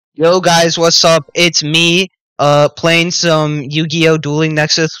Yo guys, what's up? It's me, playing some Yu-Gi-Oh! Dueling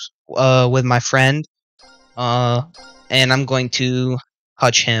Nexus, with my friend. And I'm going to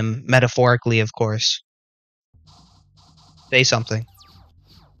touch him, metaphorically, of course. Say something.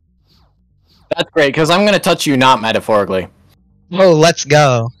 That's great, because I'm going to touch you not metaphorically. Oh, let's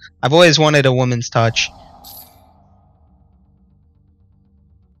go. I've always wanted a woman's touch.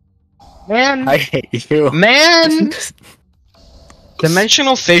 Man! I hate you. Man!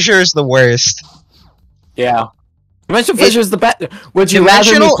 Dimensional Fissure is the worst. Yeah. Dimensional Fissure is the best. Would you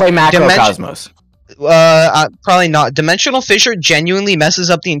rather me play Macrocosmos? Probably not. Dimensional Fissure genuinely messes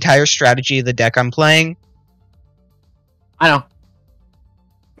up the entire strategy of the deck I'm playing. I know.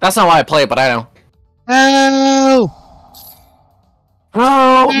 That's not why I play it, but I know.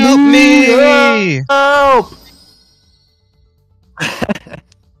 Help! Help me! Help!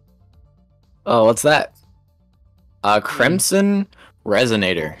 Oh, what's that? Crimson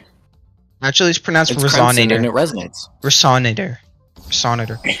Resonator. Actually, it's pronounced It's Resonator. crimson and it resonates. Resonator.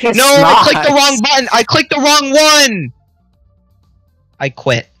 Resonator. It's No, not. I clicked the wrong button! I clicked the wrong one! I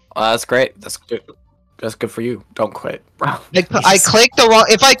quit. That's great. That's good. That's good for you. Don't quit. I clicked the wrong.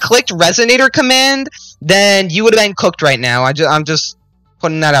 If I clicked Resonator command, then you would have been cooked right now. I'm just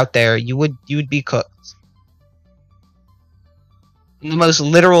putting that out there. You would be cooked. In the most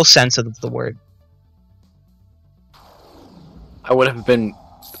literal sense of the word. I would have been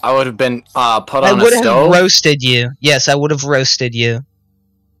put on a stove. I would have roasted you. Yes, I would have roasted you.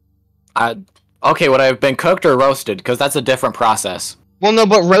 Okay, would I have been cooked or roasted? Because that's a different process. Well, no,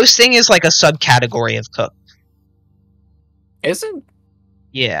 but roasting is like a subcategory of cooked. Is it?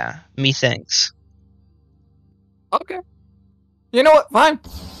 Yeah, methinks. Okay. You know what? Fine.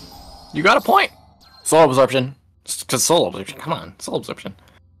 You got a point. Soul absorption. Because soul absorption. Come on, soul absorption.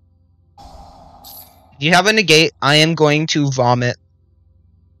 Do you have a negate? I am going to vomit.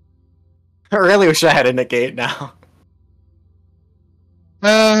 I really wish I had a negate now.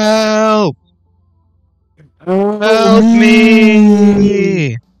 Help! Help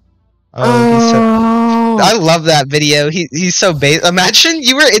me! Oh, he's so... I love that video. He's so base. Imagine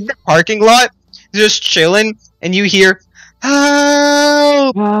you were in the parking lot, just chilling, and you hear,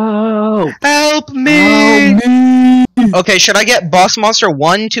 "Help! Help! Help me!" Help me! Okay, should I get Boss Monster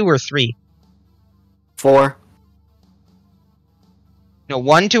 1, 2, or 3? 4. No,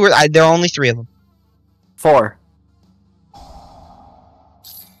 1, 2, or... there are only 3 of them. 4.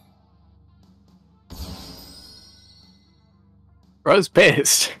 Bro's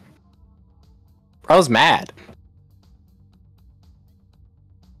pissed. Bro's mad.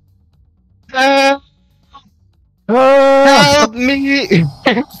 Help me!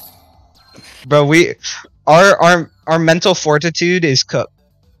 Bro, our mental fortitude is cooked.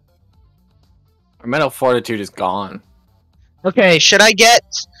 Our mental fortitude is gone. Okay, should I get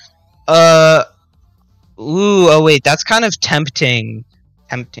ooh, oh wait, that's kind of tempting.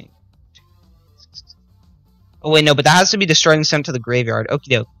 Oh wait, no, but that has to be destroyed and sent to the graveyard. Okie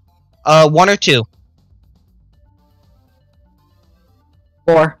doke. 1 or 2?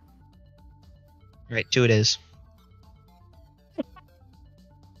 4. Right, 2 it is.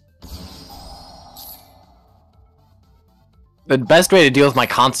 The best way to deal with my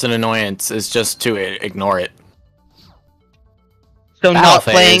constant annoyance is just to ignore it. So Battle not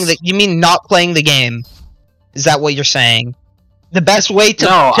playing phase. the... You mean not playing the game? Is that what you're saying? The best way to,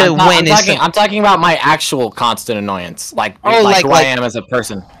 win is... I'm talking about my actual constant annoyance. Like, Oh, like who I am as a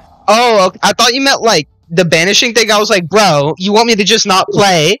person. Oh, okay. I thought you meant, like, the banishing thing. I was like, bro, you want me to just not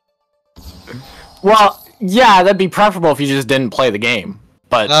play? Well, yeah, that'd be preferable if you just didn't play the game.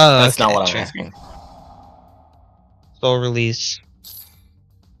 But that's not what I'm asking. Soul release.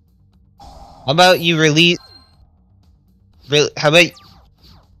 How about you release... How about you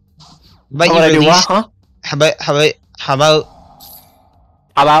release... Huh? How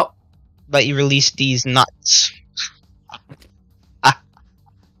about you release these nuts?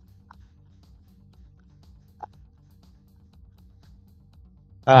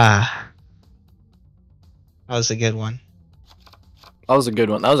 That was a good one. That was a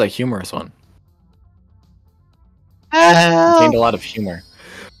good one. That was a humorous one. Help! Contained a lot of humor.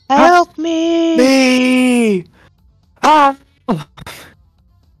 Help me! Me! Ah!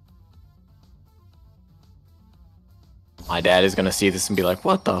 My dad is gonna see this and be like,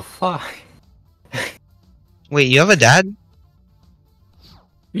 "What the fuck?" Wait, you have a dad?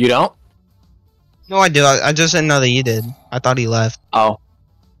 You don't? No, I do. I just didn't know that you did. I thought he left. Oh.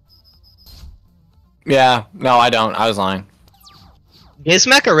 Yeah. No, I don't. I was lying.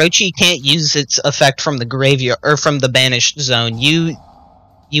 Gizmek Orochi can't use its effect from the graveyard or from the banished zone. You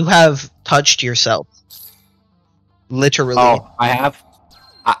have touched yourself. Literally. Oh, I have?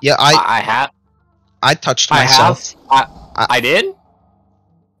 Yeah, I touched myself. I did?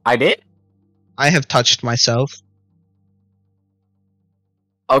 I did? I have touched myself.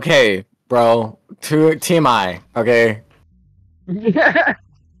 Okay, bro. TMI, okay?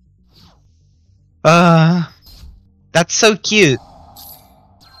 That's so cute.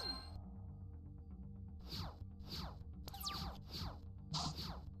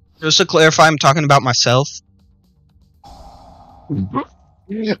 Just to clarify, I'm talking about myself. I thought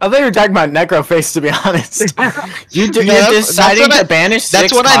you were talking about Necroface, to be honest. You're deciding to banish That's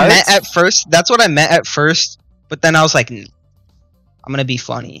 6 what cards? I meant at first. That's what I meant at first. But then I was like, I'm gonna be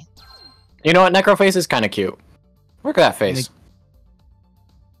funny. You know what? Necroface is kind of cute. Look at that face.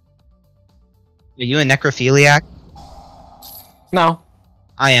 Are you a necrophiliac? No.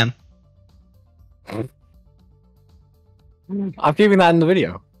 I am. I'm keeping that in the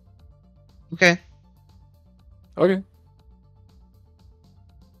video. Okay. Okay.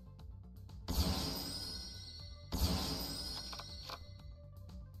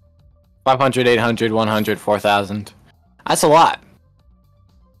 $500, $800, $100, $4,000. That's a lot.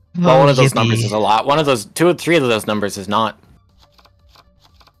 Well, one of those numbers is a lot. One of those, 2 or 3 of those numbers is not.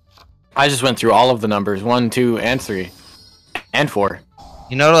 I just went through all of the numbers. 1, 2, and 3. And 4.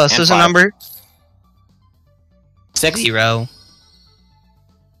 You know what else is a number? 6. 0.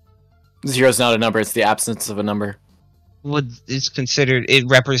 0 is not a number, it's the absence of a number. What is considered, it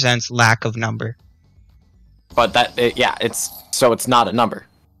represents lack of number. But it's not a number.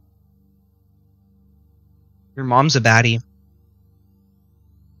 Your mom's a baddie.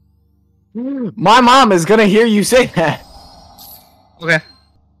 My mom is gonna hear you say that. Okay.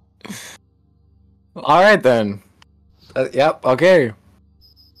 Alright then. Yep, okay.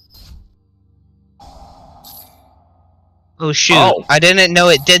 Oh shoot! Oh. I didn't know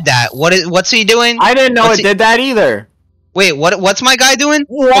it did that. What's he doing? I didn't know it did that either. Wait, what's my guy doing?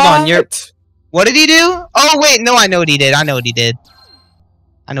 What? Hold on, what did he do? Oh wait, no, I know what he did. I know what he did.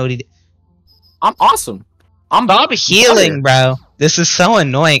 I'm awesome. I'm Bob healing, bro. This is so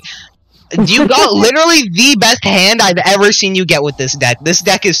annoying. You got literally the best hand I've ever seen you get with this deck. This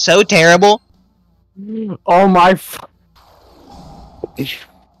deck is so terrible. Oh my.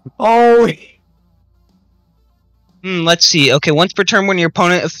 Oh. Let's see. Okay, once per turn when your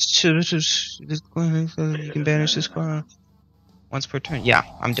opponent you can banish this card. Once per turn. Yeah,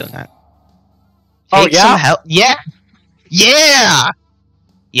 I'm doing that. Oh yeah. Some help. Yeah. Yeah.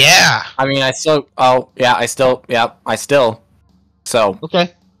 Yeah. I mean, I still. Oh yeah, I still. Yeah, I still. So.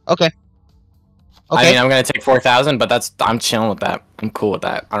 Okay. Okay. I mean, I'm gonna take 4,000, but I'm chilling with that. I'm cool with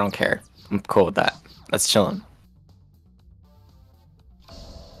that. I don't care. I'm cool with that. That's chilling.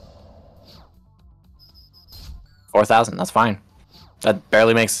 $4,000. That's fine. That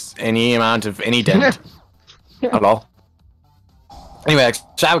barely makes any amount of any dent at all. Anyway,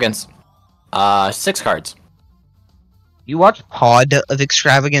 extravagance. 6 cards. You watch Pod of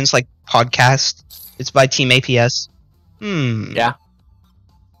Extravagance, like podcast? It's by Team APS. Yeah.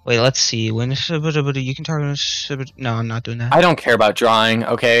 Wait, let's see. When you can target. No, I'm not doing that. I don't care about drawing.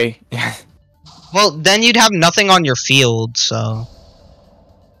 Okay. Well, then you'd have nothing on your field, so.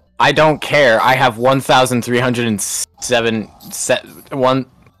 I don't care. I have 1,307 one.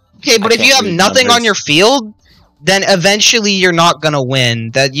 Okay, but if you have nothing on your field, then eventually you're not gonna win.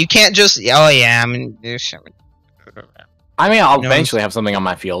 That you can't just. Oh yeah, I mean, I'll eventually have something on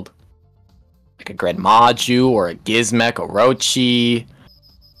my field, like a Gredmaju or a Gizmek Orochi.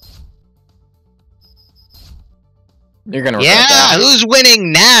 You're gonna regret that. Who's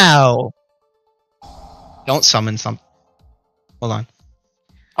winning now? Don't summon something. Hold on.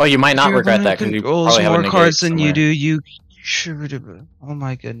 Oh, you might not regret that because you probably have more cards than you do. You should. Oh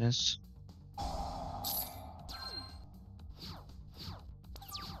my goodness.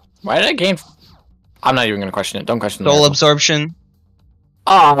 Why did I gain? I'm not even gonna question it. Don't question it. Soul absorption.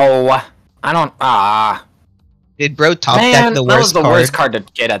 Oh, I don't. Did bro top deck the worst card? That was the worst card to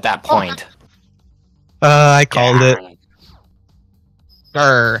get at that point. I called it.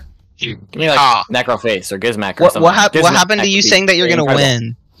 Give me like Necroface or Gizmek or something. What happened to you saying that you're gonna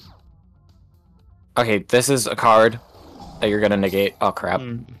win? Okay, this is a card that you're gonna negate. Oh crap!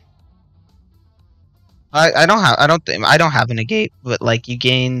 I don't have a negate, but like you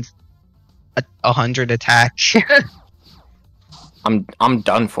gained 100 attack. I'm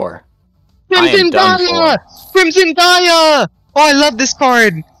done for. Crimson Gaia! Crimson Gaia! Oh, I love this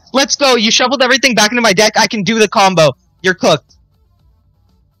card. Let's go. You shuffled everything back into my deck. I can do the combo. You're cooked.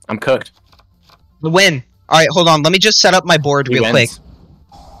 I'm cooked. The win. All right, hold on. Let me just set up my board real quick.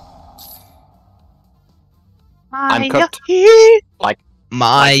 I'm cooked. Like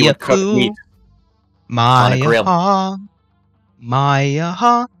Maya cooked meat. Maya.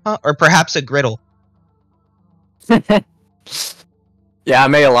 or perhaps a griddle. Yeah, I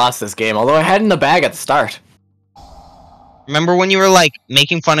may have lost this game, although I had it in the bag at the start. Remember when you were like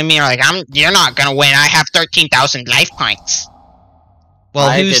making fun of me? You're like, you're not gonna win. I have 13,000 life points. Well,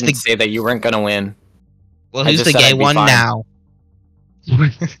 I who's didn't say that you weren't gonna win. Well, who's the gay one now?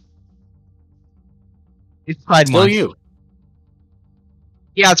 It's Pride Still Month. you.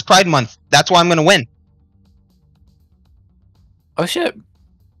 Yeah, it's Pride Month. That's why I'm gonna win. Oh shit.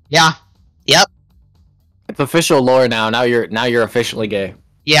 Yeah. Yep. It's official lore now. Now you're officially gay.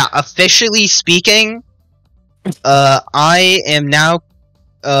 Yeah, officially speaking, I am now,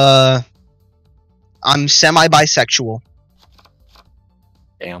 I'm semi-bisexual.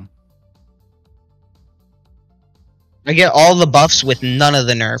 Damn. I get all the buffs with none of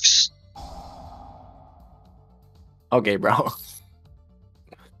the nerfs. Okay, bro.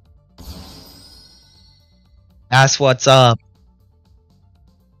 That's what's up.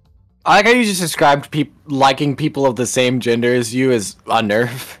 I like how you just described liking people of the same gender as you as a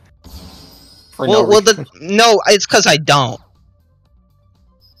nerf. No, it's because I don't.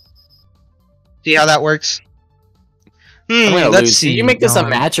 See how that works? Let's lose. see. Did you make this a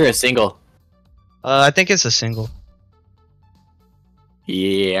match or a single? I think it's a single.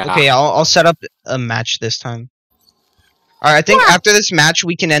 Yeah. Okay, I'll set up a match this time. Alright, I think after this match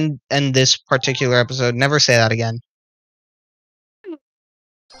we can end this particular episode. Never say that again.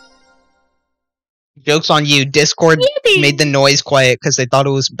 Joke's on you. Discord made the noise quiet because they thought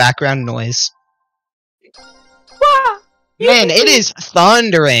it was background noise. Man, it is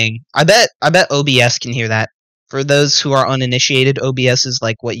thundering. I bet OBS can hear that. For those who are uninitiated, OBS is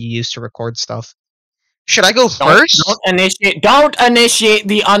like what you use to record stuff. Should I go first? Don't initiate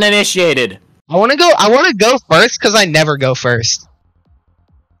the uninitiated. I want to go first because I never go first.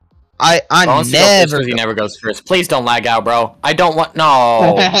 I never. Because he never goes first. Please don't lag out, bro. I don't want.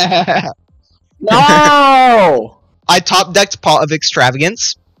 No. No. I top decked Pot of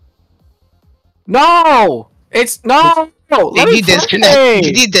Extravagance. No. It's no. Did you disconnect?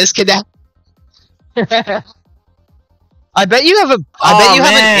 Did you disconnect? I bet you have have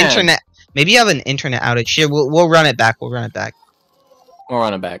an internet. Maybe you have an internet outage. Here, we'll run it back. We'll run it back.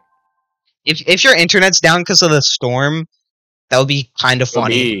 If your internet's down because of the storm, that would be kind of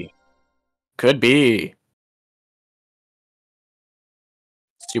funny. Could be.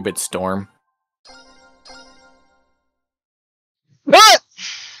 Stupid storm.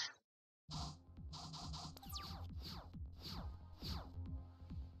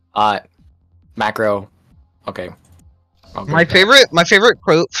 Macro. Okay. My favorite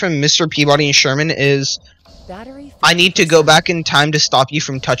quote from Mr. Peabody and Sherman is, "I need to go back in time to stop you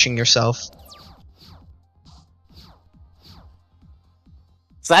from touching yourself."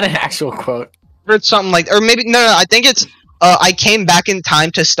 Is that an actual quote? Or it's something like, or maybe no. I think it's, "I came back in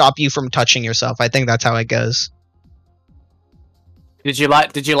time to stop you from touching yourself." I think that's how it goes. Did you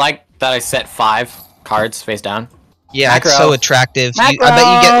like that I set 5 cards face down? Yeah, Macro. It's so attractive. I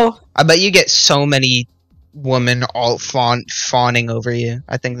bet you get so many women all fawning over you.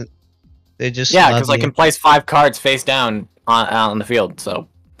 I think that they just because I can place 5 cards face down on the field. So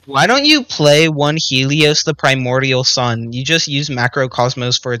why don't you play one Helios, the Primordial Sun? You just use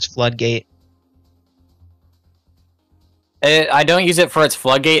Macrocosmos for its Floodgate. I don't use it for its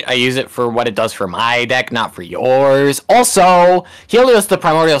Floodgate. I use it for what it does for my deck, not for yours. Also, Helios, the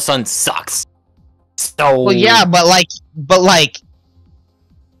Primordial Sun sucks. So well, yeah, but like,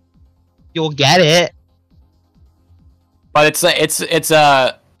 you'll get it. But it's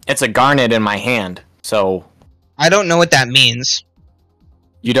a Garnet in my hand, so I don't know what that means.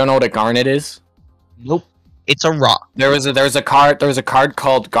 You don't know what a Garnet is? Nope. It's a rock. There was a card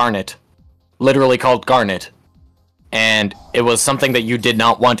called Garnet, literally called Garnet, and it was something that you did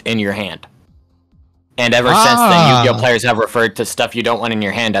not want in your hand. And ever since then, Yu-Gi-Oh players have referred to stuff you don't want in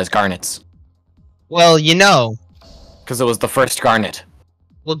your hand as Garnets. Well, you know, because it was the first Garnet.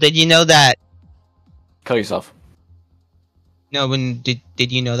 Well, did you know that? Kill yourself. No, did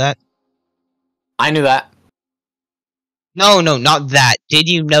you know that? I knew that. No, not that. Did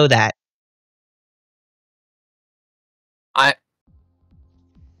you know that?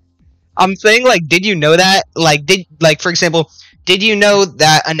 I'm saying, like, did you know that? For example, did you know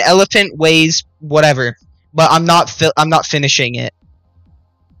that an elephant weighs whatever? But I'm not finishing it.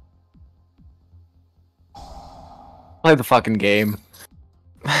 Play the fucking game.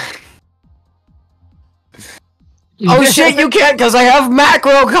 Oh shit, you can't because I have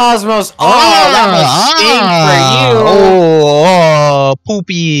Macrocosmos! Oh, that must stink for you! Oh,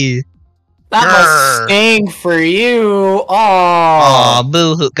 poopy. That must sting for you. Oh,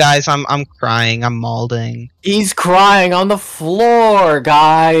 boo-hoo. Guys, I'm crying. I'm mauling. He's crying on the floor,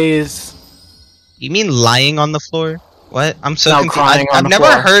 guys. You mean lying on the floor? What? I'm so confused.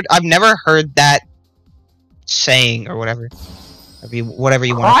 I've never heard that saying or whatever. Whatever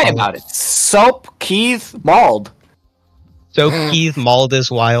you want to call about it. Soap Keith mauled. Soap Keith mauled is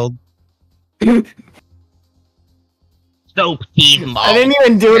wild. Soap Keith mauled. I didn't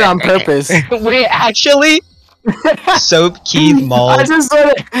even do it on purpose. Wait, actually? Soap Keith mauled.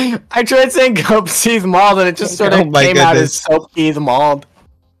 I tried saying Soap Keith mauled and it just sort of came out as Soap Keith mauled.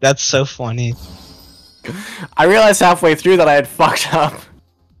 That's so funny. I realized halfway through that I had fucked up.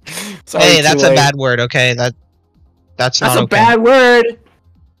 Sorry, hey, that's a bad word, okay? That's not okay. That's a bad word.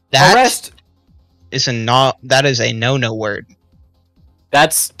 That is a no-no word.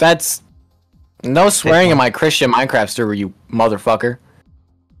 That's no swearing in my Christian Minecraft server, you motherfucker.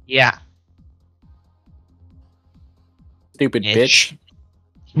 Yeah. Stupid bitch.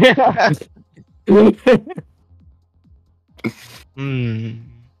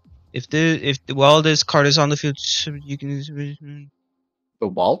 If the walrus card is on the field, you can. The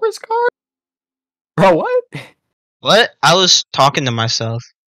walrus card? Bro, what? What? I was talking to myself.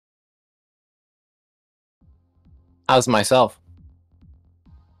 How's myself?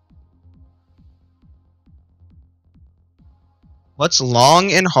 What's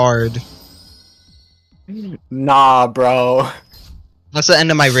long and hard? Nah, bro. That's the end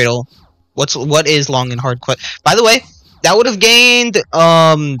of my riddle. What is long and hard? By the way, that would have gained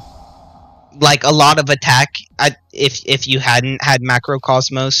like a lot of attack if you hadn't had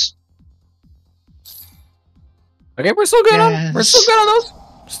Macrocosmos. Okay, we're still good on those.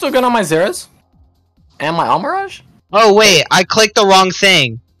 Still good on my Zeras. And my Almirage? Oh wait, I clicked the wrong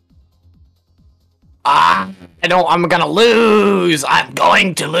thing. I'm gonna lose. I'm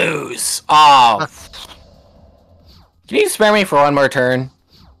going to lose. Oh. Can you spare me for one more turn?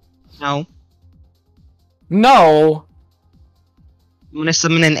 No. No. I'm gonna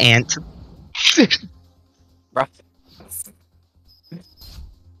summon an ant.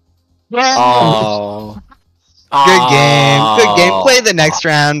 Oh. Good game. Good game. Play the next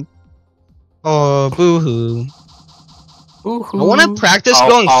round. Oh, boo-hoo. I want to practice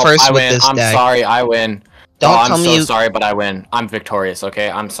going first with this deck. I'm sorry, I win. Don't tell me I'm so sorry, but I win. I'm victorious, okay?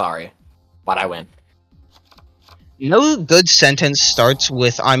 I'm sorry, but I win. No good sentence starts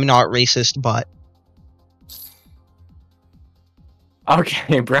with "I'm not racist," but.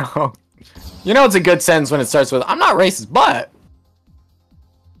 Okay, bro. You know it's a good sentence when it starts with "I'm not racist, but."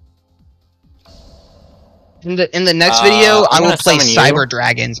 In the next video, I will play Cyber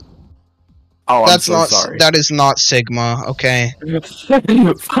Dragons. Oh, I'm so sorry. That is not Sigma, okay?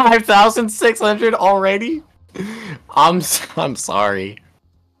 5,600 already? I'm sorry.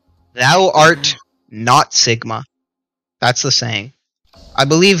 Thou art not Sigma. That's the saying. I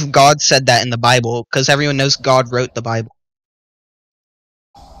believe God said that in the Bible, because everyone knows God wrote the Bible.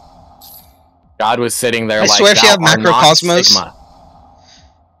 God was sitting there I swear if you have Macrocosmos...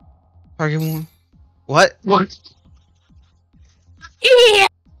 Target one. What? Yeah.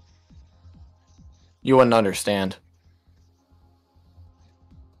 You wouldn't understand.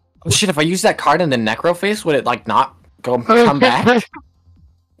 Oh shit, if I use that card in the Necroface, would it like not come back?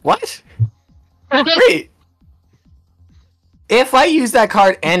 What? Wait. If I use that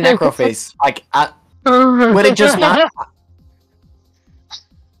card and Necroface, like would it just not?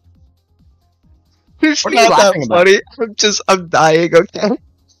 It's not that funny. I'm dying, okay?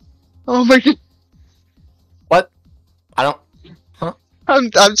 Oh my god. What? I don't... Huh? I'm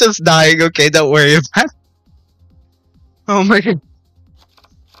just dying, okay? Don't worry about it. Oh my god.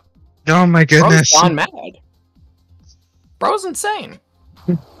 Oh my goodness. Bro's gone mad. Bro's insane.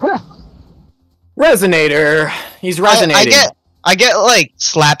 Resonator. He's resonating. I get like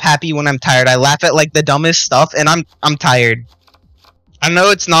slap happy when I'm tired. I laugh at like the dumbest stuff and I'm tired. I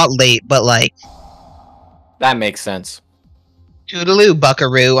know it's not late, but like that makes sense. Toodaloo,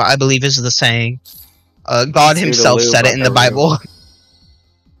 buckaroo, I believe is the saying. God himself said it in the Bible.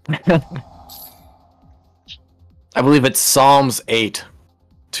 I believe it's Psalms 8.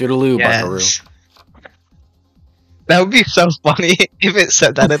 Toodaloo, buckaroo. That would be so funny if it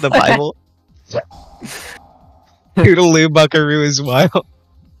said that in the Bible. Toodaloo, buckaroo is wild.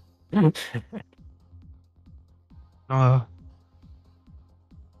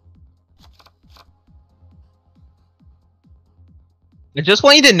 I just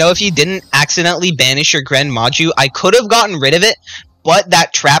want you to know if you didn't accidentally banish your Gren Maju, I could have gotten rid of it, but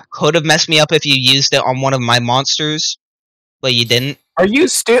that trap could have messed me up if you used it on one of my monsters. But you didn't. Are you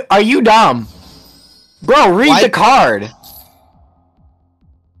dumb? Bro, read the card.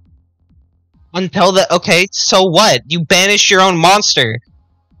 Until the okay, so what? You banished your own monster.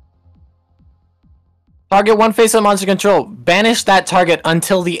 Target one face of monster control. Banish that target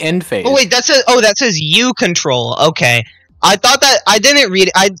until the end phase. Oh wait, that says you control. Okay. I thought that I didn't read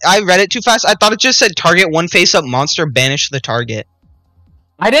it. I read it too fast. I thought it just said target one face up monster, banish the target.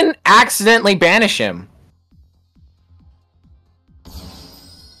 I didn't accidentally banish him.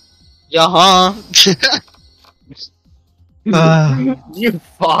 Yeah, You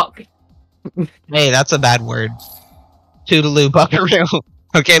fuck. Hey, that's a bad word. Toodaloo buckaroo.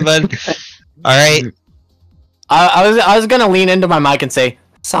 Okay, bud. Alright. I was gonna lean into my mic and say,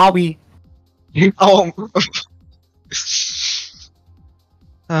 sorry. Oh.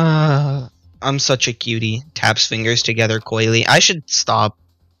 I'm such a cutie. Taps fingers together coyly. I should stop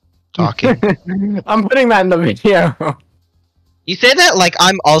talking. I'm putting that in the video. You say that like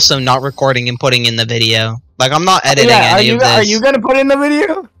I'm also not recording and putting in the video. Like I'm not editing any of this. Are you gonna put it in the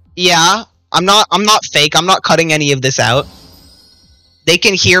video? Yeah. I'm not fake. I'm not cutting any of this out. They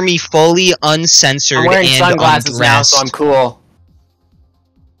can hear me fully uncensored I'm wearing and sunglasses undressed. now, so I'm cool.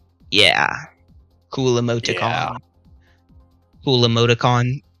 Yeah. Cool emoticon. Yeah. Cool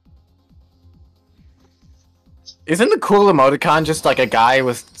emoticon. Isn't the cool emoticon just like a guy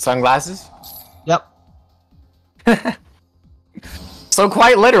with sunglasses? Yep. So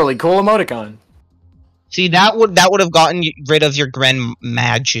quite literally, cool emoticon. See, that would have gotten rid of your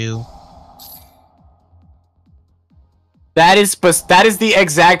grandmaju. That is the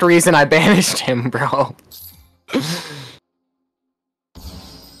exact reason I banished him, bro.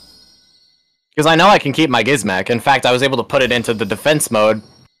 Because I know I can keep my Gizmek. In fact, I was able to put it into the defense mode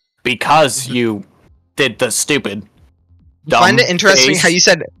because you did the stupid. I find it interesting how you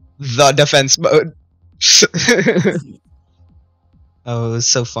said the defense mode. Oh, it was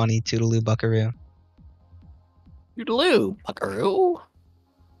so funny, Toodaloo Buckaroo. Toodaloo, Buckaroo.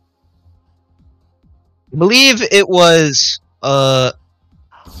 I believe it was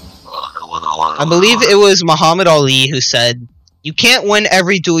Muhammad Ali who said, "You can't win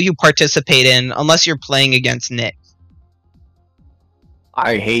every duel you participate in unless you're playing against Nick."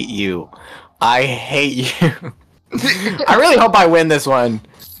 I hate you. I hate you. I really hope I win this one,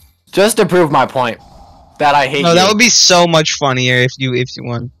 just to prove my point that I hate you. No, that would be so much funnier if you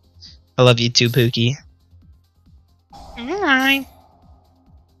won. I love you too, Pookie. Alright.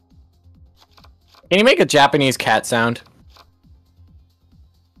 Can you make a Japanese cat sound?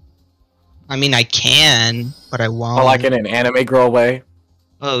 I mean, I can, but I won't. Or like in an anime girl way?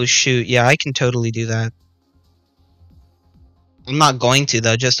 Oh shoot, yeah, I can totally do that. I'm not going to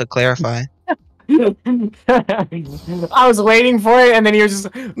though, just to clarify. I was waiting for it, and then you're just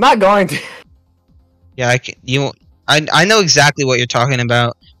not going to. Yeah, I know exactly what you're talking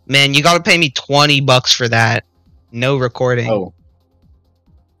about. Man, you gotta pay me $20 for that. No recording. Oh.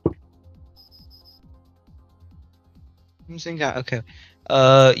 I'm saying that, okay.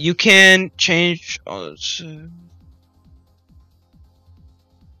 You can change...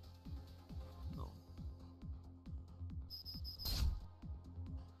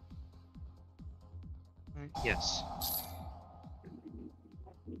 yes.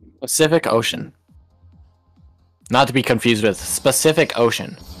 Pacific Ocean. Not to be confused with Pacific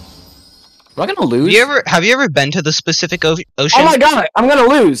Ocean. Am I gonna lose? Have you ever been to the Pacific Ocean? Oh my god, I'm gonna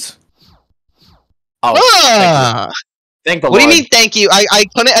lose! Oh, thank the Lord. What do you mean, thank you? I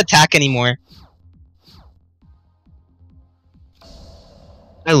couldn't attack anymore.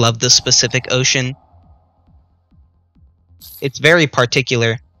 I love the Pacific Ocean. It's very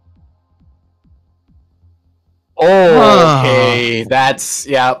particular. Oh, okay, that's,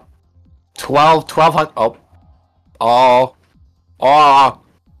 yeah. 1200, oh. Oh. Oh.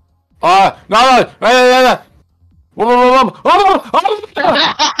 Oh, no, no,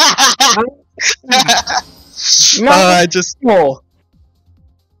 no, I just...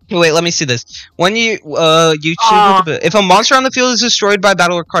 Wait, let me see this. When you choose if a monster on the field is destroyed by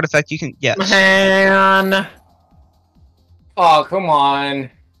battle or card effect, you can... Yes. Man. Oh, come on.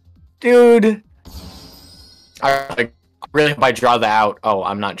 Dude. I really hope I draw that out. Oh,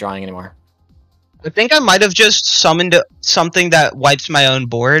 I'm not drawing anymore. I think I might have just summoned something that wipes my own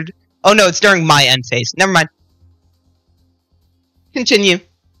board. Oh no, it's during my end phase. Never mind. Continue.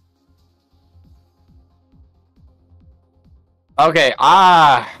 Okay,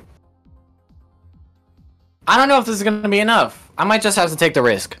 I don't know if this is gonna be enough. I might just have to take the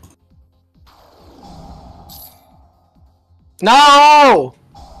risk. No!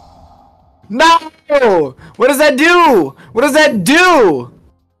 No! What does that do? What does that do?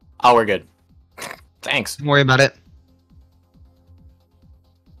 Oh, we're good. Thanks. Don't worry about it.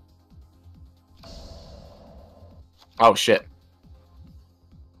 Oh, shit.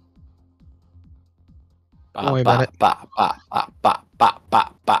 Don't worry about it.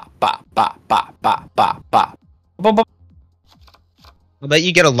 I bet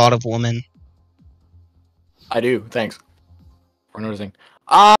you get a lot of women. I do. Thanks for noticing.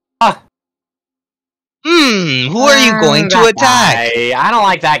 Who are you going to attack? Guy. I don't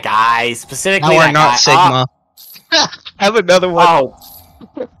like that guy specifically. Now we're not Sigma. I have another one.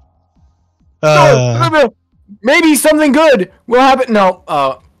 Maybe something good will happen.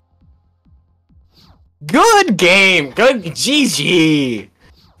 No. Good game. Good GG.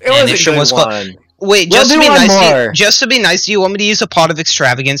 It was a good one. Wait, just to be nice to you, want me to use a pot of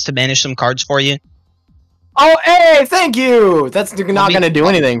extravagance to banish some cards for you? Oh, hey, thank you. That's not gonna do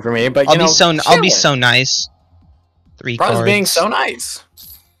anything for me, but I'll be so nice. 3 cards. Being so nice.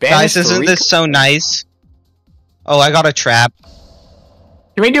 Guys, isn't this so nice? Oh, I got a trap.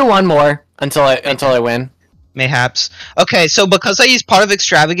 Can we do one more until I win? Mayhaps. Okay, so because I used Pot of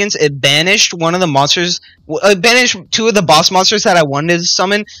Extravagance, it banished one of the monsters. It banished 2 of the boss monsters that I wanted to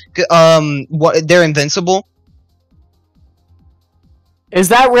summon. They're invincible. Is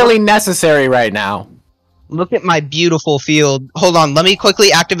that really necessary right now? Look at my beautiful field. Hold on, let me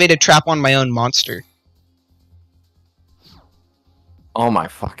quickly activate a trap on my own monster. Oh my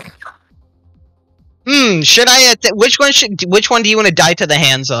fucking. Should I? Which one do you want to die to the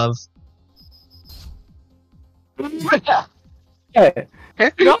hands of?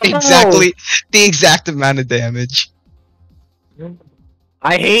 Exactly the exact amount of damage.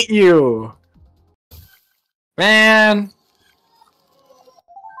 I hate you, man.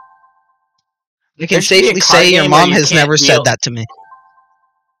 You can safely say your mom has never said that to me.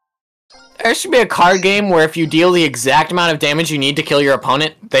 There should be a card game where if you deal the exact amount of damage you need to kill your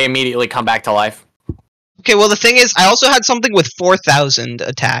opponent, they immediately come back to life. Okay, well the thing is, I also had something with 4,000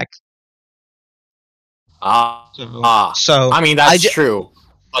 attack. So I mean that's true.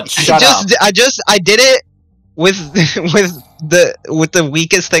 But shut up. I did it with the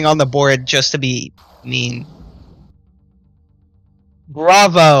weakest thing on the board just to be mean.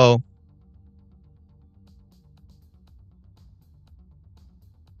 Bravo.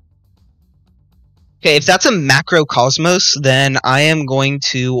 Okay, if that's a macrocosmos, then I am going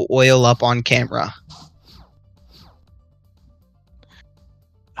to oil up on camera.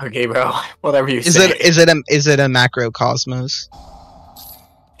 Okay, bro. Whatever you say. Is it a macrocosmos?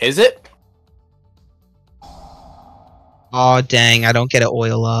 Is it? Oh dang! I don't get to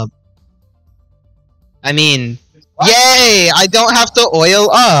oil up. I mean, what? Yay! I don't have to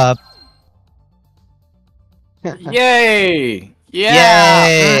oil up. Yay! Yeah!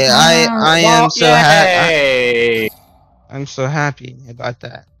 Yay! I am so happy. I'm so happy about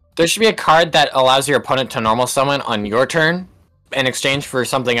that. There should be a card that allows your opponent to normal summon on your turn in exchange for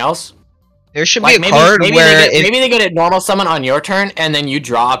something else. There should be a card where maybe they get a normal summon on your turn and then you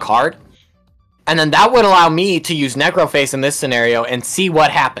draw a card. And then that would allow me to use Necroface in this scenario and see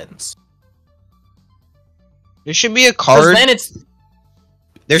what happens. There should be a card. Then it's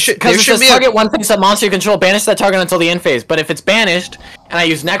there should be target one face-up monster you control, banish that target until the end phase. But if it's banished and I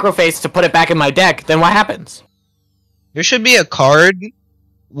use Necroface to put it back in my deck, then what happens? There should be a card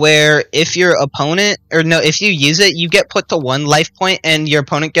where if your opponent if you use it, you get put to 1 life point and your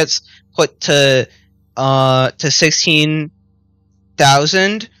opponent gets put to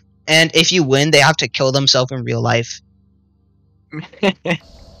 16,000, and if you win, they have to kill themselves in real life.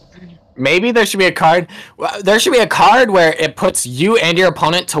 Maybe there should be a card. There should be a card where it puts you and your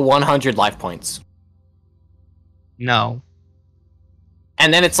opponent to 100 life points. No.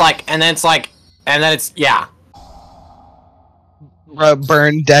 And then it's yeah.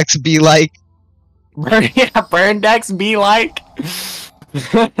 Burn decks be like. Burn decks be like.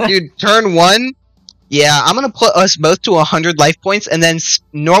 Dude, turn 1. Yeah, I'm gonna put us both to 100 life points, and then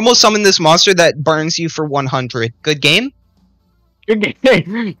normal summon this monster that burns you for 100. Good game? Good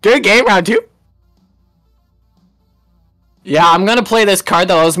game. Good game, round 2. Yeah, I'm gonna play this card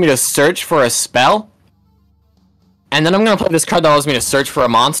that allows me to search for a spell. And then I'm gonna play this card that allows me to search for a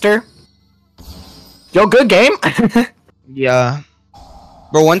monster. Yo, good game. Yeah.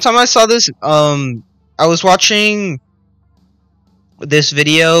 Bro, one time I saw this, I was watching this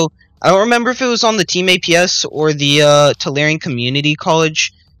video. I don't remember if it was on the Team APS or the Tolarian Community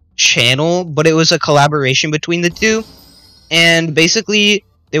College channel, but it was a collaboration between the two. And basically,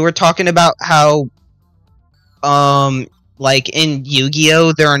 they were talking about how, like in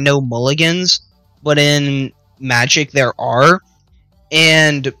Yu-Gi-Oh, there are no mulligans, but in Magic there are.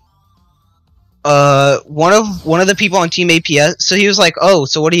 And one of the people on Team APS, so he was like, "Oh,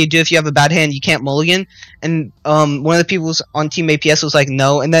 so what do you do if you have a bad hand? You can't mulligan?" And one of the people on Team APS was like,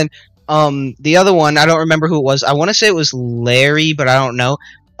 "No." And then the other one, I don't remember who it was. I want to say it was Larry, but I don't know.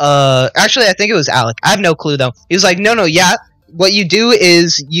 actually, I think it was Alec. I have no clue though. He was like, no, yeah. What you do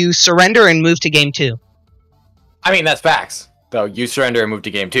is you surrender and move to game 2. I mean, that's facts. Though you surrender and move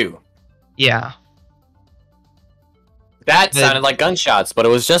to game 2. Yeah. That sounded like gunshots, but it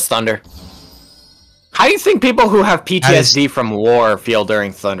was just thunder. How do you think people who have PTSD from war feel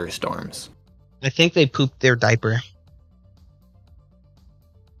during thunderstorms? I think they pooped their diaper.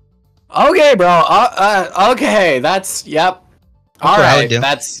 Okay, bro. Okay, that's yep. All right,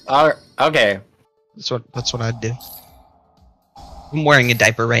 that's okay. That's what I'd do. I'm wearing a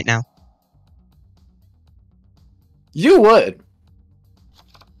diaper right now. You would.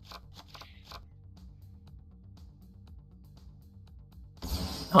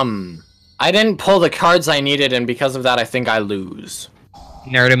 I didn't pull the cards I needed, and because of that, I think I lose.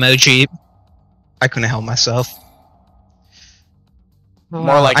 Nerd emoji. I couldn't help myself.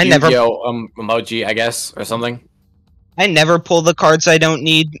 More like Yu-Gi-Oh emoji, I guess, or something. I never pull the cards I don't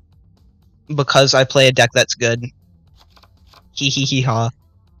need because I play a deck that's good. Hee hee hee ha.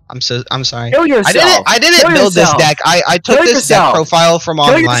 I'm sorry. Kill yourself. I didn't build this deck. I took this deck profile from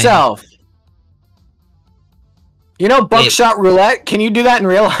online. Kill yourself. You know buckshot roulette? Can you do that in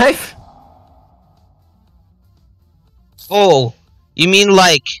real life? Oh, you mean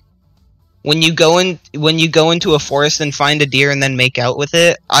like when you go into a forest and find a deer and then make out with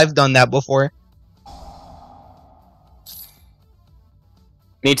it? I've done that before.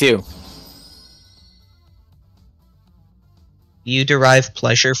 Me too. You derive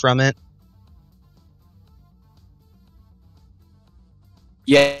pleasure from it?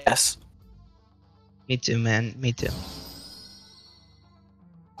 Yes. Me too, man. Me too.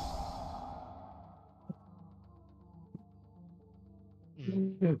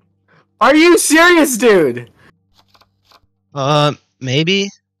 Are you serious, dude? Maybe?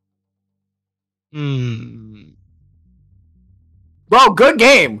 Bro, good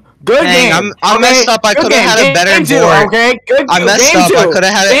game. Good game. I messed up. I could have had a better board. Okay, good. I messed up. I could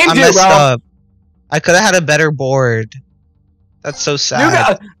have had it. I messed up. I could have had a better board. That's so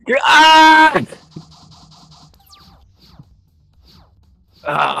sad.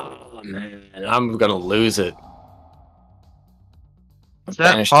 Oh man, I'm gonna lose it. Is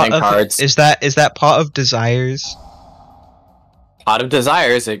that pot of desires? Pot of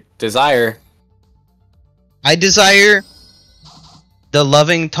desires. Desire. I desire the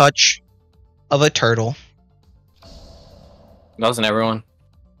loving touch of a turtle. Doesn't everyone?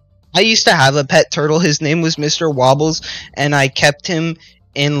 I used to have a pet turtle. His name was Mr. Wobbles, and I kept him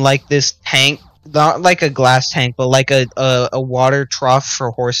in like this tank, not like a glass tank, but like a water trough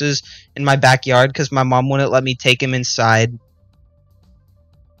for horses in my backyard because my mom wouldn't let me take him inside.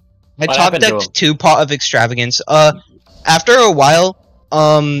 I top decked 2 Pot of Extravagance. After a while,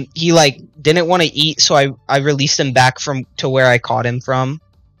 he like didn't want to eat, so I released him back to where I caught him from.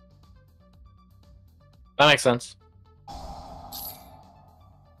 That makes sense.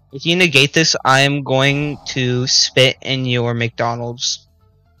 If you negate this, I am going to spit in your McDonald's.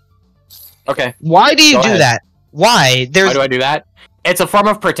 Okay. Why do you do that? Why? Why do I do that? It's a form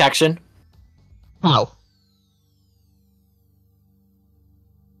of protection. How?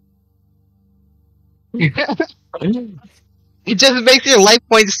 It just makes your life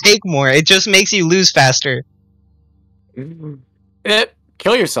points take more. It just makes you lose faster.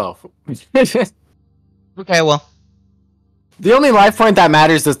 Kill yourself. Okay, well. The only life point that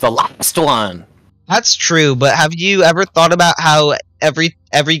matters is the last one. That's true, but have you ever thought about how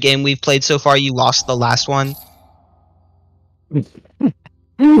every game we've played so far, you lost the last one? This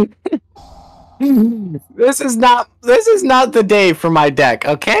is not the day for my deck,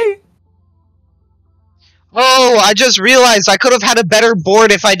 okay? Oh, I just realized I could have had a better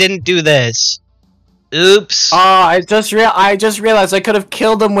board if I didn't do this. Oops. Oh, I just realized I could have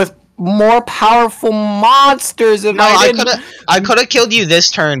killed him with more powerful monsters if I didn't. I could have killed you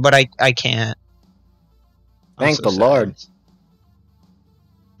this turn, but I can't. Thank the Lord.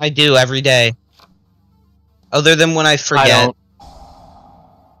 I do every day. Other than when I forget. I don't.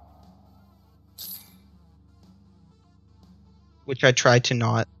 Which I try to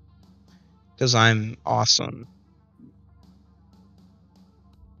not. Because I'm awesome.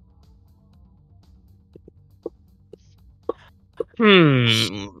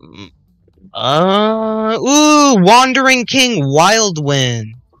 Ooh, Wandering King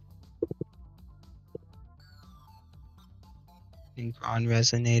Wildwind. Synchron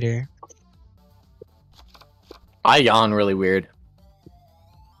Resonator. I yawn really weird.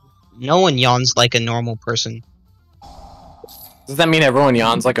 No one yawns like a normal person. Does that mean everyone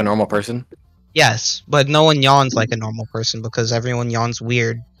yawns like a normal person? Yes, but no one yawns like a normal person because everyone yawns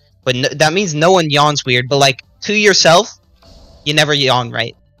weird. But that means no one yawns weird, but like to yourself, you never yawn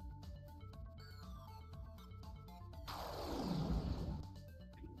right.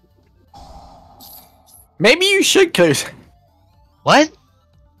 Maybe you should kill yourself. What?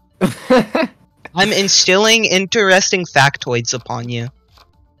 I'm instilling interesting factoids upon you,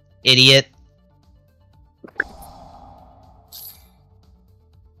 idiot.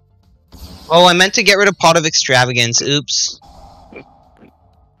 Oh, I meant to get rid of Pot of Extravagance. Oops.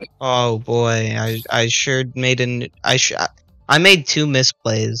 Oh boy, I sure made I made 2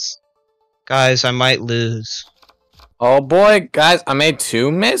 misplays. Guys, I might lose. Oh boy, guys, I made 2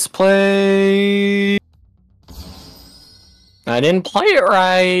 misplays. I didn't play it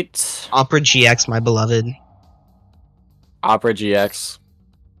right. Opera GX, my beloved. Opera GX.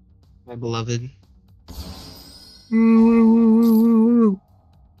 My beloved. Am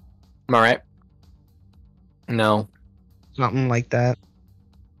I right? No. Something like that.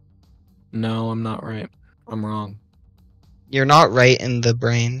 No, I'm not right. I'm wrong. You're not right in the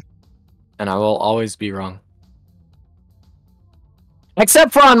brain. And I will always be wrong.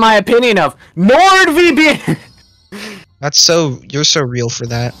 Except for on my opinion of NordVPN! You're so real for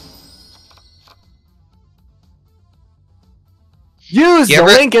that. Use the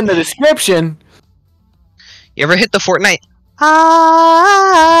link in the description! You ever hit the Fortnite? I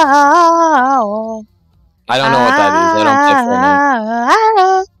don't know what that is. I don't play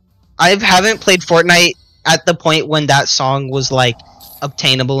Fortnite. I haven't played Fortnite at the point when that song was like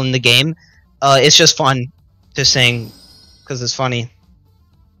obtainable in the game. It's just fun to sing because it's funny.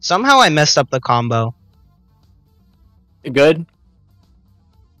 Somehow I messed up the combo. Good?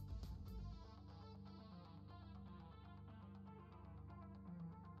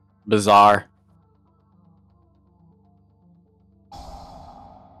 Bizarre.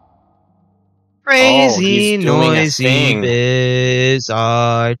 Crazy, noisy,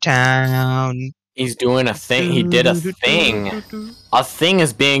 bizarre town. He's doing a thing. He did a thing. A thing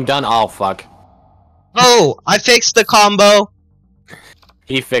is being done. Oh, fuck. Oh, I fixed the combo.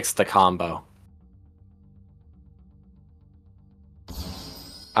 He fixed the combo.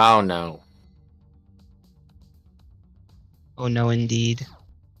 Oh, no. Oh, no, indeed.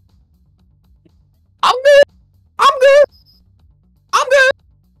 I'm good. I'm good. I'm good.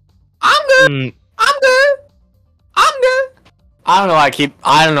 I'm good. I'm good. I'm good. I don't know why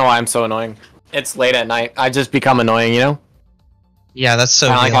I don't know why I'm so annoying. It's late at night. I just become annoying, you know? Yeah, that's so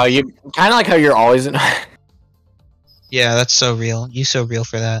kinda real. Kinda like how you're always annoying. Yeah, that's so real. You so real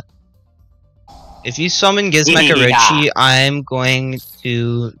for that. If you summon Gizmekarichi, I'm going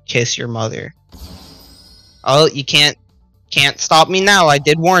to kiss your mother. Oh, you can't stop me now. I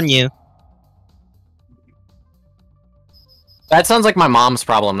did warn you. That sounds like my mom's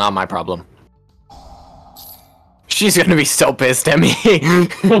problem, not my problem. She's gonna be so pissed at me.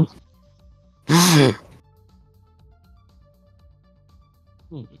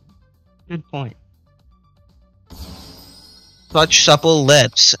 Good point. Such supple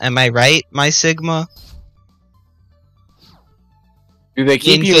lips. Am I right, my Sigma? Do they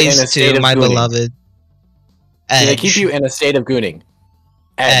keep you in a state of my gooning? Beloved. Edge. Do they keep you in a state of gooning?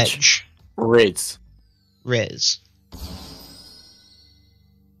 Edge. Riz. Riz.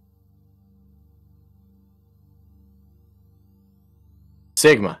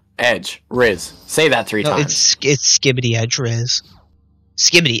 Sigma. Edge. Riz. Say that 3 times. It's Skibbity Edge Riz.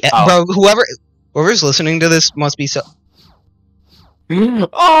 Skibbity. Bro, whoever's listening to this must be so...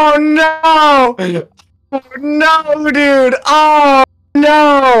 Oh no! Oh no, dude! Oh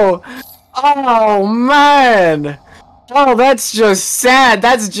no! Oh man! Oh, that's just sad.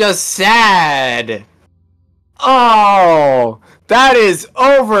 That's just sad. Oh, that is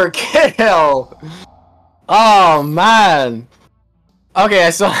overkill. Oh man. Okay, I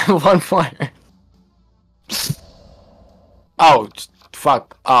still have 1 player. Oh,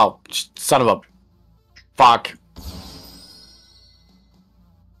 fuck. Oh, son of a... Fuck.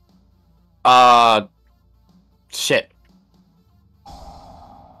 Shit.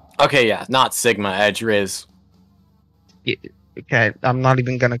 Okay, yeah, not Sigma, Edge, Riz. Yeah, okay, I'm not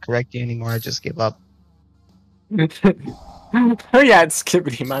even gonna correct you anymore, I just give up. Oh yeah, it's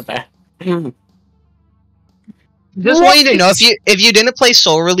Skibbity, my bad. Just want you to know, if you didn't play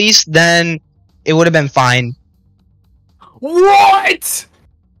Soul Release, then it would have been fine. What?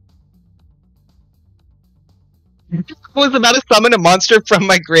 I was about to summon a monster from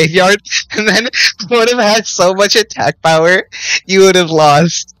my graveyard, and then would have had so much attack power, you would have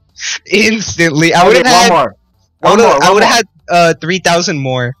lost instantly. I would have had I would have had 3,000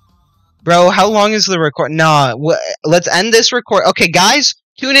 more. Bro, how long is the record? Nah, let's end this record. Okay, guys,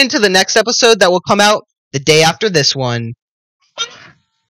 tune into the next episode that will come out the day after this one.